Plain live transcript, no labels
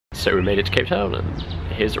So we made it to Cape Town, and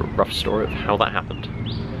here's a rough story of how that happened.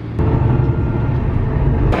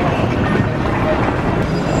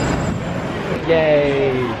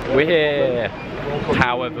 Yay! We're here!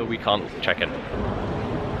 However, we can't check in.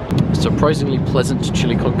 Surprisingly pleasant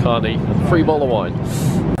chili con carne and free bottle of wine.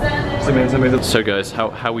 So guys,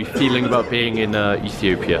 how are we feeling about being in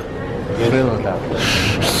Ethiopia?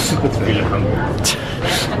 It's really hungry.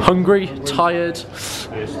 Hungry? Tired?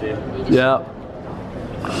 Yeah.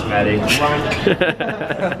 Smelly.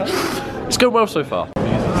 It's going well so far.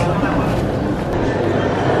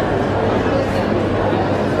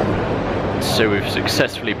 So we've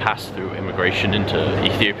successfully passed through immigration into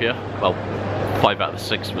Ethiopia. Well, 5 out of the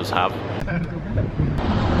 6 of us have.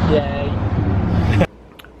 Yay!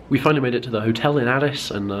 We finally made it to the hotel in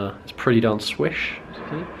Addis, and it's pretty darn swish.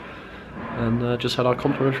 And just had our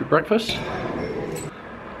complimentary breakfast.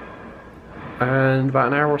 And about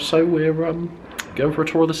an hour or so, we're going for a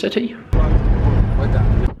tour of the city.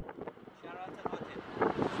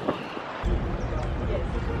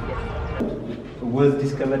 Was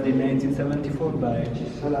discovered in 1974 by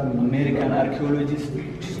American archaeologist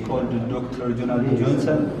called Dr. Jonathan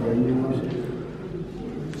Johnson.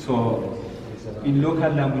 So, in local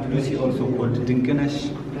language, Lucy also called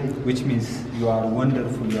Dinkenash, which means you are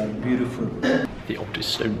wonderful, you are beautiful. The oldest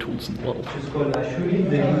stone tools in the world. It's called Ashuri,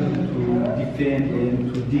 they use it to defend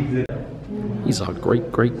and to dig the... He's our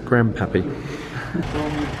great-great-grandpappy.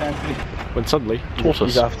 When suddenly, taught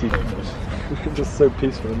us. Just so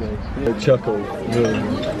peaceful, isn't it? Chuckle.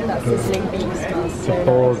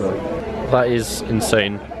 That is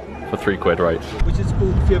insane for £3, right? Which is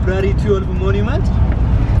called February 12 Monument.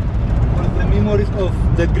 One of the memories of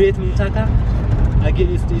the Great Muntaka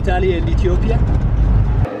against Italy and Ethiopia.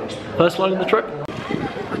 First line of the trip.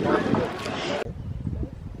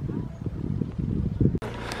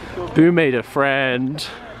 Who made a friend?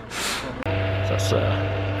 That's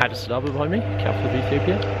Addis Ababa behind me, capital of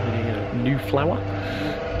Ethiopia, meaning a new flower.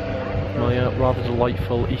 My rather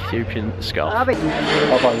delightful Ethiopian scarf. How about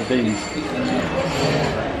the bees?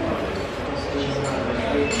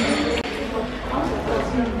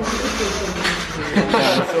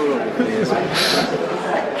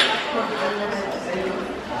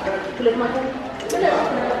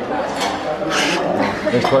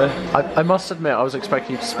 I must admit, I was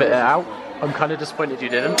expecting you to spit it out. I'm kind of disappointed you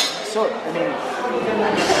didn't. So, I mean...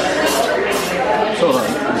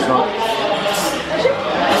 it's not...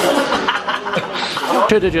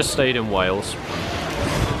 Should have just stayed in Wales.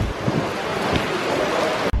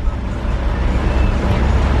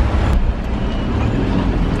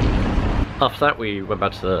 After that, we went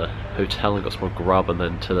back to the hotel and got some more grub, and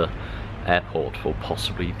then to the airport for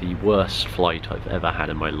possibly the worst flight I've ever had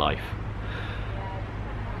in my life.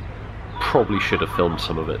 Probably should have filmed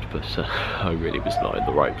some of it, but I really was not in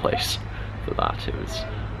the right place for that. It was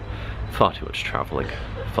far too much travelling,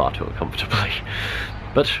 far too uncomfortably.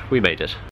 But we made it.